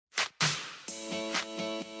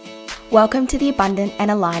Welcome to the Abundant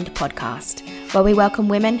and Aligned podcast, where we welcome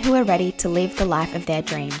women who are ready to live the life of their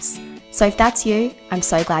dreams. So if that's you, I'm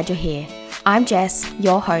so glad you're here. I'm Jess,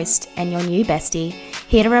 your host and your new bestie,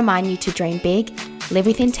 here to remind you to dream big, live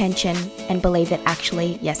with intention, and believe that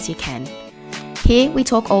actually, yes, you can. Here we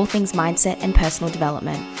talk all things mindset and personal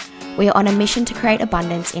development. We are on a mission to create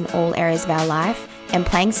abundance in all areas of our life, and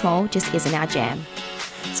playing small just isn't our jam.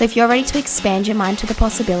 So if you're ready to expand your mind to the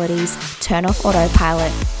possibilities, turn off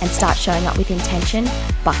autopilot, and start showing up with intention,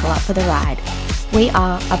 buckle up for the ride. We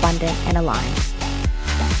are abundant and aligned.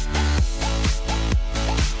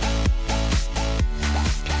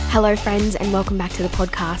 Hello friends, and welcome back to the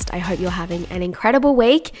podcast. I hope you're having an incredible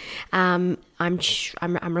week. I'm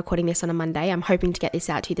recording this on a Monday. I'm hoping to get this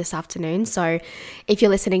out to you this afternoon. So if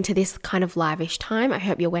you're listening to this kind of live-ish time, I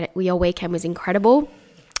hope your weekend was incredible.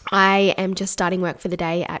 I am just starting work for the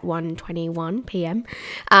day at 1:21 p.m.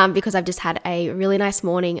 Because I've just had a really nice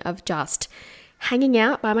morning of just hanging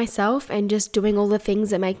out by myself and just doing all the things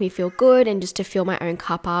that make me feel good and just to fill my own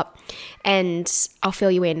cup up. And I'll fill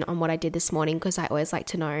you in on what I did this morning because I always like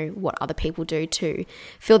to know what other people do to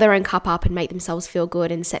fill their own cup up and make themselves feel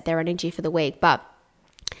good and set their energy for the week. But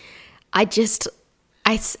I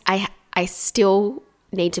still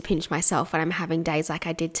need to pinch myself when I'm having days like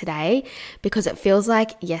I did today, because it feels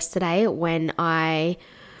like yesterday when I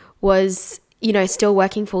was, still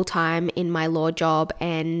working full time in my law job,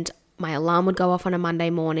 and my alarm would go off on a Monday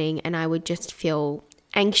morning and I would just feel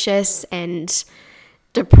anxious and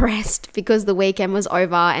depressed because the weekend was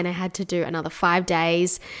over and I had to do another 5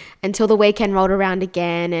 days until the weekend rolled around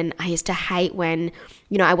again. And I used to hate when,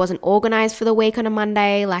 I wasn't organized for the week on a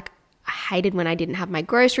Monday. Like, I hated when I didn't have my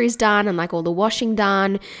groceries done and all the washing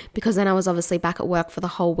done, because then I was obviously back at work for the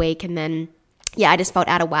whole week, and then I just felt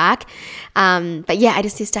out of whack. I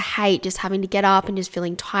just used to hate just having to get up and just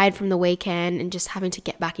feeling tired from the weekend and just having to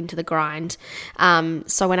get back into the grind.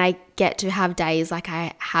 So when I get to have days like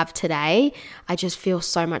I have today, I just feel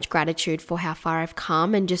so much gratitude for how far I've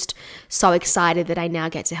come, and just so excited that I now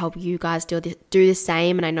get to help you guys do the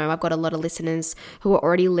same. And I know I've got a lot of listeners who are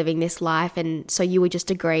already living this life, and so you would just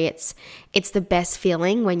agree it's the best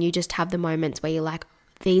feeling when you just have the moments where you're like,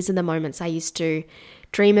 these are the moments I used to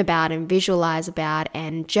dream about and visualize about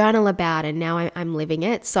and journal about, and now I'm living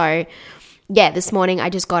it. So this morning I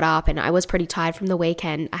just got up and I was pretty tired from the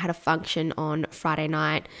weekend. I had a function on Friday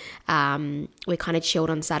night. We kind of chilled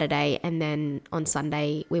on Saturday, and then on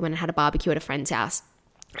Sunday we went and had a barbecue at a friend's house.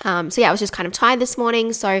 I was just kind of tired this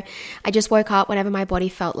morning, so I just woke up whenever my body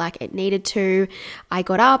felt like it needed to. I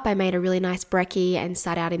got up, I made a really nice brekkie and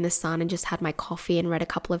sat out in the sun and just had my coffee and read a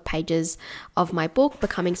couple of pages of my book,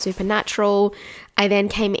 Becoming Supernatural. I then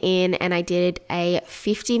came in and I did a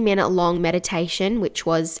 50-minute long meditation, which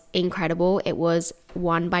was incredible. It was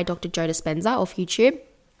one by Dr. Joe Dispenza off YouTube.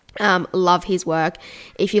 Love his work.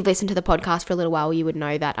 If you've listened to the podcast for a little while, you would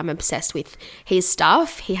know that I'm obsessed with his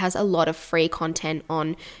stuff. He has a lot of free content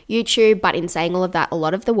on YouTube, but in saying all of that, a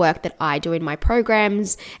lot of the work that I do in my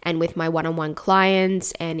programs and with my one-on-one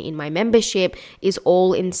clients and in my membership is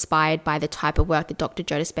all inspired by the type of work that Dr.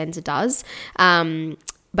 Joe Dispenza does.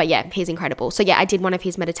 He's incredible. So I did one of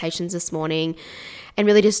his meditations this morning and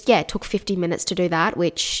really just, took 50 minutes to do that,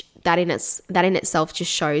 which that in itself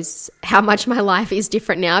just shows how much my life is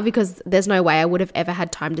different now, because there's no way I would have ever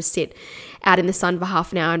had time to sit out in the sun for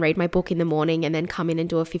half an hour and read my book in the morning and then come in and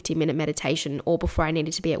do a 50-minute meditation all before I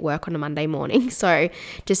needed to be at work on a Monday morning. So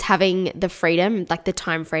just having the freedom, like the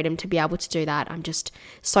time freedom to be able to do that, I'm just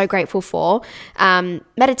so grateful for.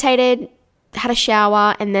 Meditated, had a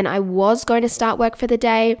shower, and then I was going to start work for the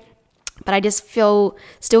day, but I just still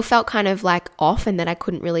felt kind of like off, and that I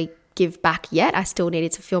couldn't really give back yet. I still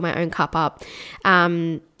needed to fill my own cup up.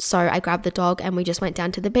 So I grabbed the dog and we just went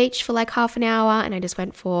down to the beach for like half an hour, and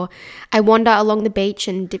I wander along the beach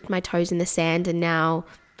and dipped my toes in the sand and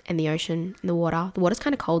the ocean and the water. The water's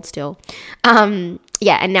kind of cold still. And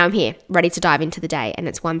now I'm here ready to dive into the day, and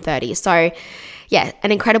it's 1:30. So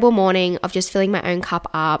an incredible morning of just filling my own cup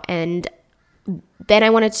up. And then I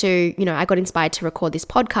wanted to, I got inspired to record this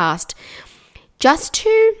podcast just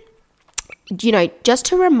to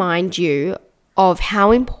remind you of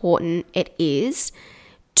how important it is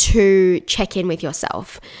to check in with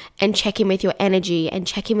yourself and check in with your energy and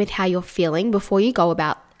check in with how you're feeling before you go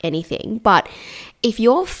about anything. But If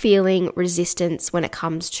you're feeling resistance when it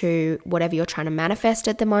comes to whatever you're trying to manifest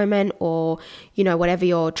at the moment, or, whatever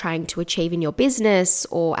you're trying to achieve in your business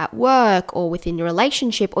or at work or within your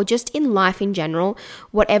relationship or just in life in general,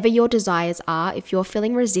 whatever your desires are, if you're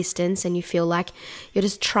feeling resistance and you feel like you're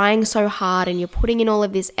just trying so hard and you're putting in all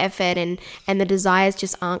of this effort and the desires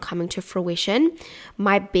just aren't coming to fruition,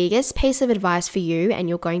 my biggest piece of advice for you, and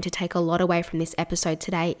you're going to take a lot away from this episode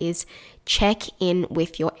today, is check in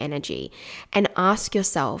with your energy and ask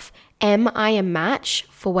yourself, am I a match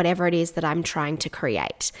for whatever it is that I'm trying to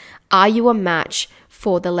create? Are you a match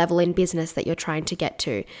for the level in business that you're trying to get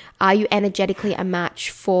to? Are you energetically a match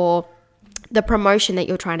for the promotion that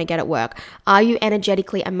you're trying to get at work? Are you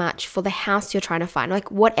energetically a match for the house you're trying to find? Like,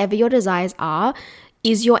 whatever your desires are,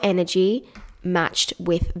 is your energy matched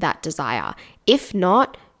with that desire? If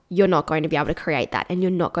not, you're not going to be able to create that and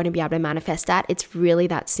you're not going to be able to manifest that. It's really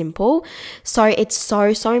that simple. So it's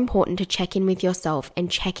so, so important to check in with yourself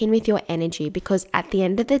and check in with your energy, because at the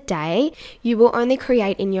end of the day, you will only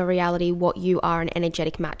create in your reality what you are an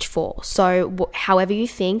energetic match for. So however you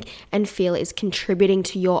think and feel is contributing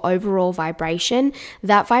to your overall vibration.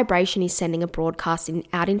 That vibration is sending a broadcast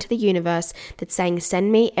out into the universe that's saying,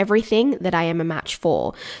 send me everything that I am a match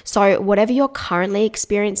for. So whatever you're currently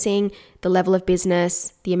experiencing, the level of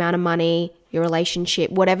business, the amount of money, your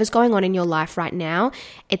relationship, whatever's going on in your life right now,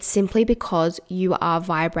 it's simply because you are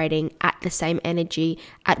vibrating at the same energy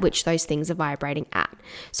at which those things are vibrating at.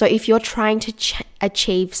 So if you're trying to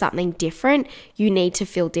achieve something different, you need to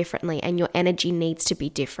feel differently and your energy needs to be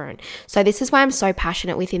different. So this is why I'm so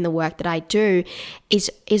passionate within the work that I do,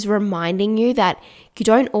 is reminding you that you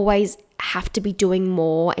don't always have to be doing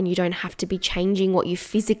more and you don't have to be changing what you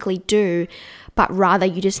physically do, but rather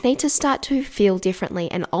you just need to start to feel differently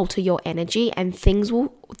and alter your energy, and things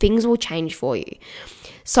will change for you.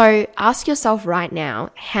 So ask yourself right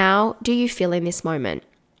now, how do you feel in this moment?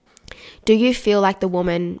 Do you feel like the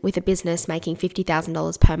woman with a business making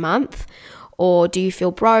 $50,000 per month? Or do you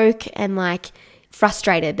feel broke and like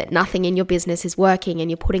frustrated that nothing in your business is working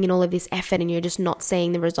and you're putting in all of this effort and you're just not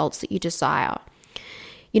seeing the results that you desire?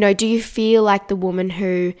 Do you feel like the woman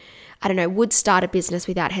who, would start a business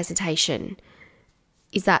without hesitation?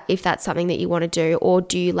 If that's something that you want to do, or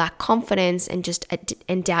do you lack confidence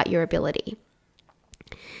and doubt your ability?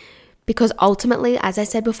 Because ultimately, as I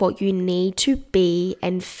said before, you need to be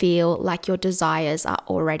and feel like your desires are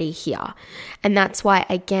already here. And that's why,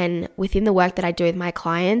 again, within the work that I do with my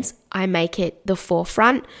clients, I make it the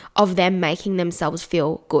forefront of them making themselves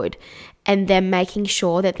feel good and them making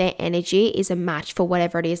sure that their energy is a match for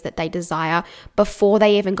whatever it is that they desire before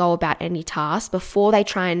they even go about any task, before they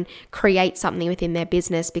try and create something within their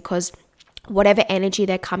business, because whatever energy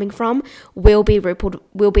they're coming from will be a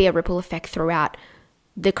ripple effect throughout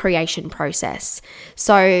the creation process.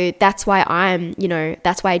 So that's why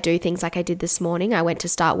that's why I do things like I did this morning. I went to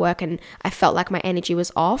start work and I felt like my energy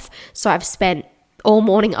was off. So I've spent all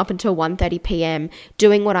morning up until 1:30 p.m.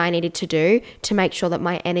 doing what I needed to do to make sure that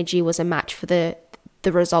my energy was a match for the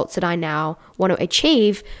results that I now want to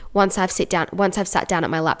achieve once I've sat down at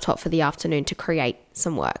my laptop for the afternoon to create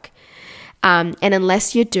some work. And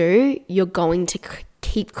unless you do, you're going to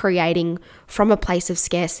keep creating from a place of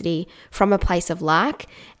scarcity, from a place of lack.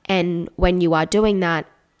 And when you are doing that,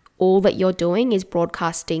 all that you're doing is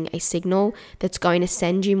broadcasting a signal that's going to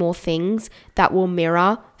send you more things that will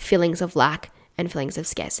mirror feelings of lack and feelings of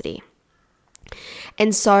scarcity.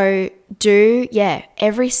 And so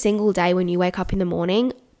every single day when you wake up in the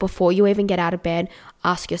morning, before you even get out of bed,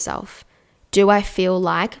 ask yourself, do I feel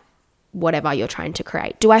like whatever you're trying to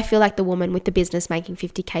create? Do I feel like the woman with the business making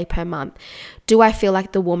 $50,000 per month? Do I feel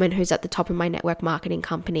like the woman who's at the top of my network marketing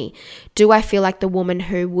company? Do I feel like the woman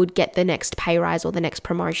who would get the next pay rise or the next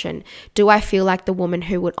promotion? Do I feel like the woman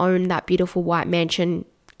who would own that beautiful white mansion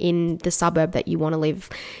in the suburb that you want to live?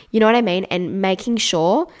 You know what I mean? And making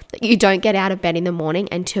sure that you don't get out of bed in the morning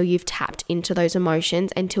until you've tapped into those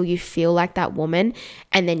emotions, until you feel like that woman,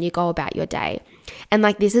 and then you go about your day. And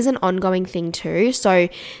like, this is an ongoing thing too. So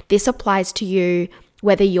this applies to you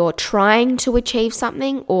whether you're trying to achieve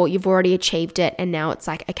something or you've already achieved it and now it's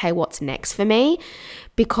like, okay, what's next for me?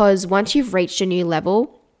 Because once you've reached a new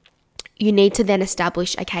level, you need to then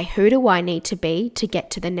establish, okay, who do I need to be to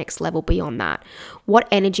get to the next level beyond that? What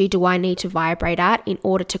energy do I need to vibrate at in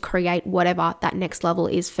order to create whatever that next level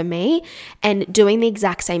is for me? And doing the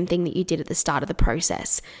exact same thing that you did at the start of the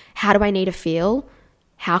process. How do I need to feel?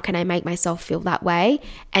 How can I make myself feel that way?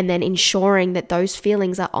 And then ensuring that those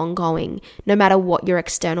feelings are ongoing, no matter what your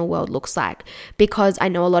external world looks like. Because I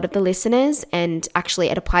know a lot of the listeners, and actually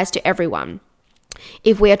it applies to everyone,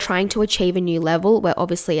 if we are trying to achieve a new level, we're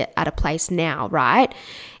obviously at a place now, right?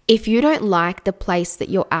 If you don't like the place that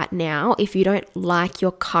you're at now, if you don't like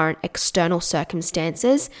your current external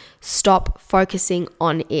circumstances, stop focusing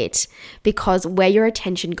on it, because where your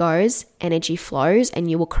attention goes, energy flows,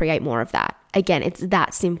 and you will create more of that. Again, it's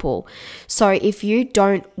that simple. So if you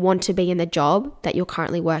don't want to be in the job that you're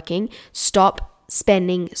currently working, stop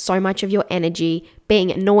spending so much of your energy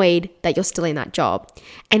being annoyed that you're still in that job,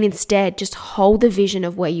 and instead just hold the vision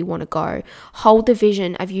of where you want to go. Hold the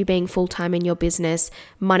vision of you being full-time in your business,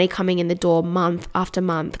 money coming in the door month after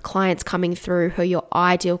month, clients coming through who are your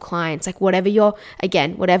ideal clients, like whatever your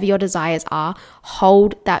desires are.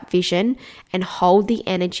 Hold that vision and hold the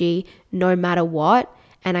energy no matter what,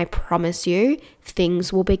 and I promise you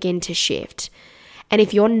things will begin to shift. And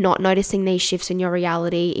if you're not noticing these shifts in your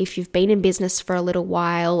reality, if you've been in business for a little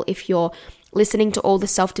while, if you're listening to all the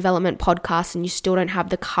self-development podcasts and you still don't have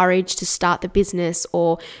the courage to start the business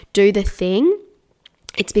or do the thing,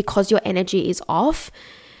 it's because your energy is off.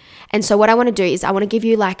 And so what I want to do is I want to give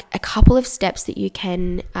you like a couple of steps that you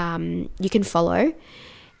can follow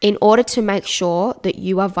in order to make sure that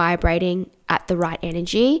you are vibrating at the right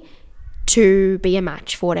energy to be a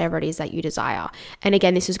match for whatever it is that you desire. And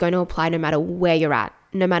again, this is going to apply no matter where you're at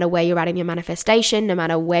in your manifestation, no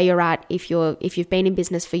matter where you're at. If you've been in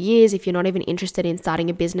business for years, if you're not even interested in starting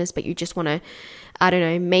a business, but you just want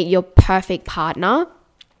to, meet your perfect partner,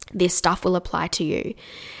 this stuff will apply to you.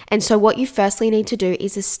 And so what you firstly need to do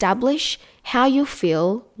is establish how you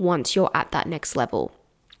feel once you're at that next level.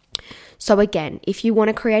 So again, if you want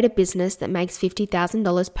to create a business that makes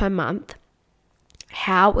 $50,000 per month,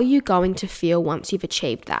 how are you going to feel once you've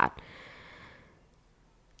achieved that?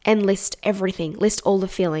 And list everything, list all the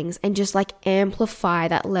feelings, and just like amplify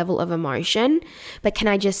that level of emotion. But can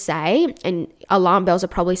I just say, and alarm bells are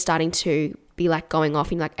probably starting to be like going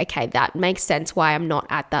off, and like, okay, that makes sense why I'm not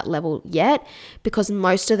at that level yet, because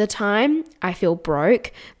most of the time I feel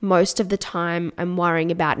broke. Most of the time I'm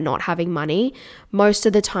worrying about not having money. Most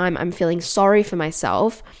of the time I'm feeling sorry for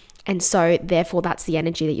myself. And so therefore that's the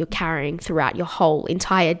energy that you're carrying throughout your whole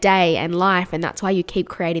entire day and life. And that's why you keep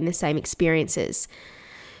creating the same experiences.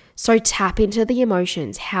 So tap into the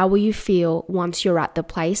emotions. How will you feel once you're at the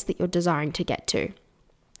place that you're desiring to get to?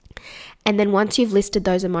 And then once you've listed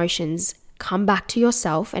those emotions, come back to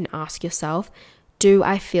yourself and ask yourself, do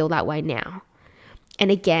I feel that way now?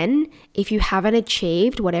 And again, if you haven't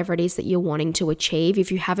achieved whatever it is that you're wanting to achieve,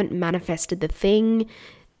 if you haven't manifested the thing,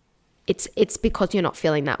 it's because you're not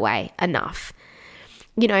feeling that way enough.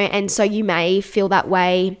 And so you may feel that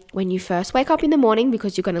way when you first wake up in the morning,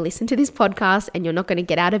 because you're going to listen to this podcast and you're not going to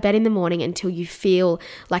get out of bed in the morning until you feel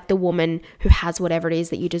like the woman who has whatever it is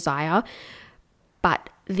that you desire. But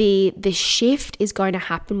the shift is going to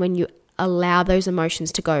happen when you allow those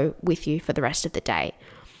emotions to go with you for the rest of the day.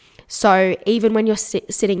 So even when you're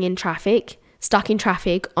sitting in traffic, stuck in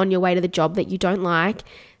traffic on your way to the job that you don't like,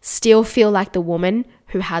 still feel like the woman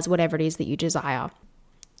who has whatever it is that you desire.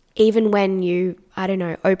 Even when you,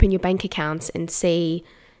 open your bank accounts and see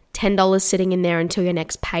 $10 sitting in there until your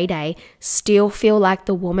next payday, still feel like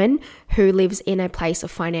the woman who lives in a place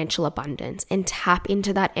of financial abundance, and tap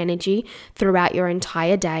into that energy throughout your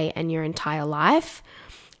entire day and your entire life,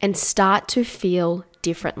 and start to feel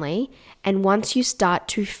differently. And once you start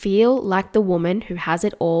to feel like the woman who has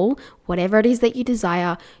it all, whatever it is that you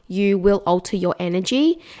desire, you will alter your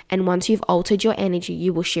energy. And once you've altered your energy,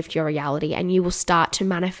 you will shift your reality, and you will start to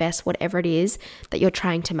manifest whatever it is that you're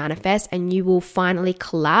trying to manifest. And you will finally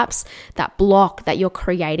collapse that block that you're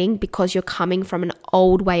creating, because you're coming from an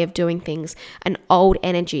old way of doing things, an old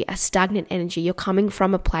energy, a stagnant energy. You're coming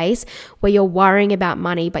from a place where you're worrying about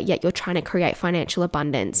money, but yet you're trying to create financial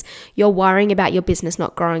abundance. You're worrying about your business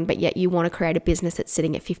not growing, but yet you want to create a business that's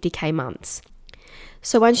sitting at 50K months.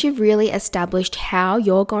 So once you've really established how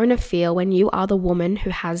you're going to feel when you are the woman who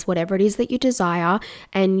has whatever it is that you desire,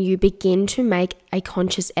 and you begin to make a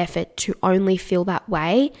conscious effort to only feel that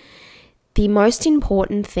way, the most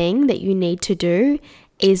important thing that you need to do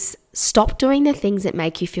is stop doing the things that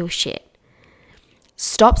make you feel shit.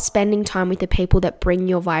 Stop spending time with the people that bring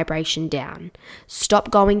your vibration down.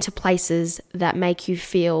 Stop going to places that make you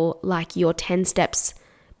feel like you're 10 steps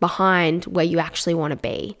behind where you actually want to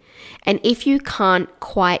be. And if you can't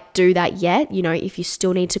quite do that yet, if you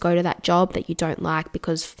still need to go to that job that you don't like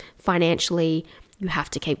because financially you have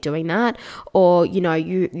to keep doing that, or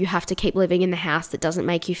you have to keep living in the house that doesn't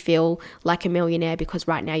make you feel like a millionaire because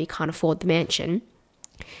right now you can't afford the mansion,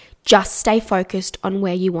 just stay focused on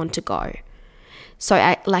where you want to go.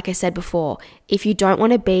 So like I said before, if you don't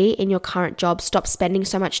want to be in your current job, stop spending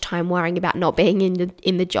so much time worrying about not being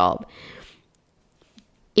in the job.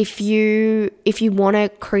 If you want to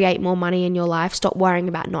create more money in your life, stop worrying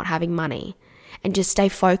about not having money, and just stay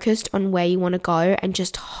focused on where you want to go and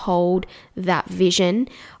just hold that vision,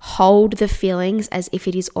 hold the feelings as if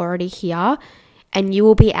it is already here, and you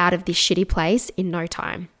will be out of this shitty place in no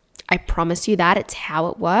time. I promise you that. It's how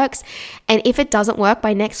it works. And if it doesn't work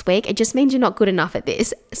by next week, it just means you're not good enough at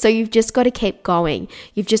this. So you've just got to keep going.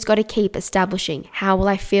 You've just got to keep establishing, how will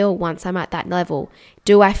I feel once I'm at that level?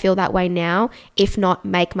 Do I feel that way now? If not,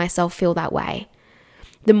 make myself feel that way.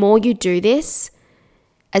 The more you do this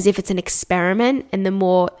as if it's an experiment, and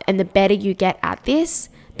the better you get at this,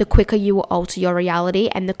 the quicker you will alter your reality,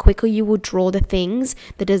 and the quicker you will draw the things,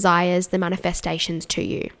 the desires, the manifestations to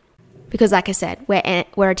you. Because like I said,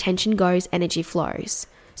 where attention goes, energy flows.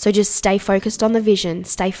 So just stay focused on the vision,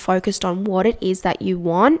 stay focused on what it is that you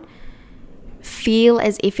want, feel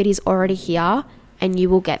as if it is already here, and you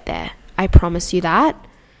will get there. I promise you that.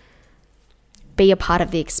 Be a part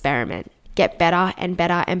of the experiment. Get better and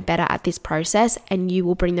better and better at this process, and you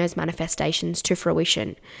will bring those manifestations to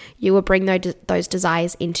fruition. You will bring those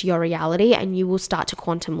desires into your reality, and you will start to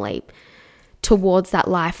quantum leap towards that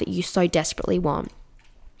life that you so desperately want.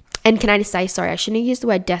 And can I just say, sorry, I shouldn't have used the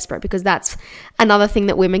word desperate, because that's another thing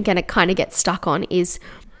that women can kind of get stuck on is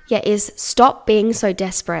stop being so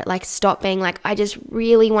desperate. Like, stop being like, I just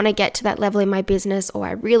really want to get to that level in my business, or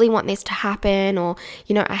I really want this to happen, or,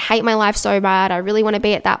 I hate my life so bad, I really want to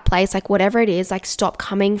be at that place. Like, whatever it is, like, stop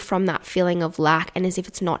coming from that feeling of lack and as if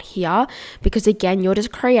it's not here, because again, you're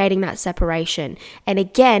just creating that separation. And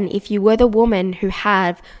again, if you were the woman who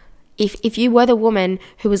If you were the woman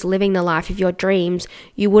who was living the life of your dreams,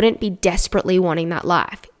 you wouldn't be desperately wanting that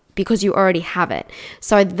life, because you already have it.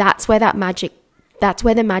 So that's where the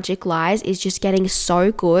magic lies, is just getting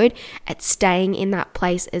so good at staying in that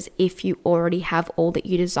place as if you already have all that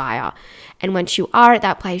you desire. And once you are at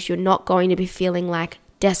that place, you're not going to be feeling like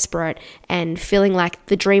desperate and feeling like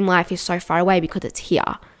the dream life is so far away, because it's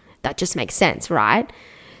here. That just makes sense, right?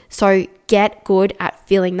 So get good at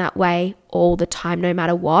feeling that way all the time, no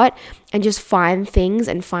matter what, and just find things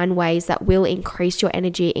and find ways that will increase your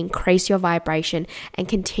energy, increase your vibration, and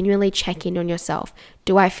continually check in on yourself.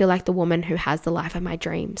 Do I feel like the woman who has the life of my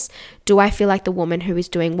dreams? Do I feel like the woman who is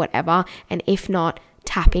doing whatever? And if not,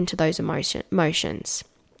 tap into those emotions.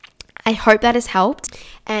 I hope that has helped,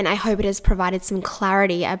 and I hope it has provided some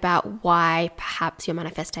clarity about why perhaps your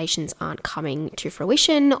manifestations aren't coming to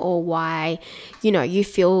fruition, or why, you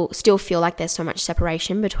still feel like there's so much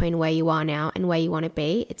separation between where you are now and where you want to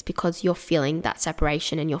be. It's because you're feeling that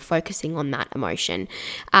separation and you're focusing on that emotion.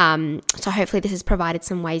 So hopefully this has provided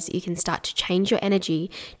some ways that you can start to change your energy,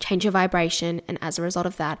 change your vibration, and as a result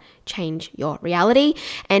of that, change your reality.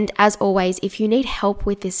 And as always, if you need help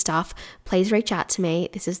with this stuff, please reach out to me.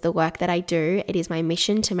 This is the work that I do. It is my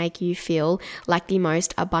mission to make you feel like the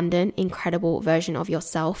most abundant, incredible version of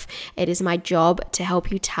yourself. It is my job to help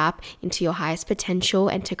you tap into your highest potential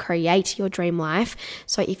and to create your dream life.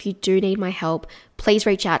 So if you do need my help, please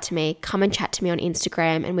reach out to me. Come and chat to me on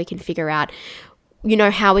Instagram, and we can figure out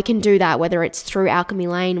how we can do that, whether it's through Alchemy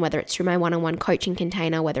Lane, whether it's through my one-on-one coaching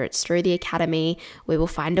container, whether it's through the academy. We will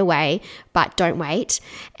find a way, but don't wait,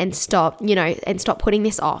 and stop putting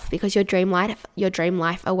this off, because your dream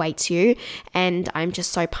life awaits you, and I'm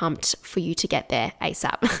just so pumped for you to get there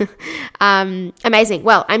ASAP. Amazing.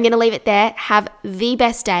 Well, I'm going to leave it there. Have the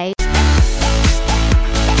best day.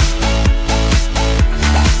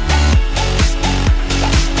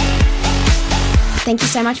 Thank you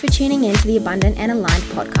so much for tuning in to the Abundant and Aligned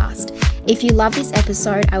podcast. If you love this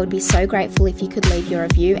episode, I would be so grateful if you could leave your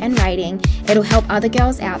review and rating. It'll help other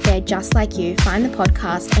girls out there just like you find the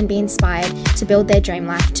podcast and be inspired to build their dream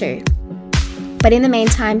life too. But in the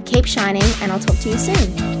meantime, keep shining, and I'll talk to you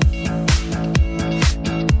soon.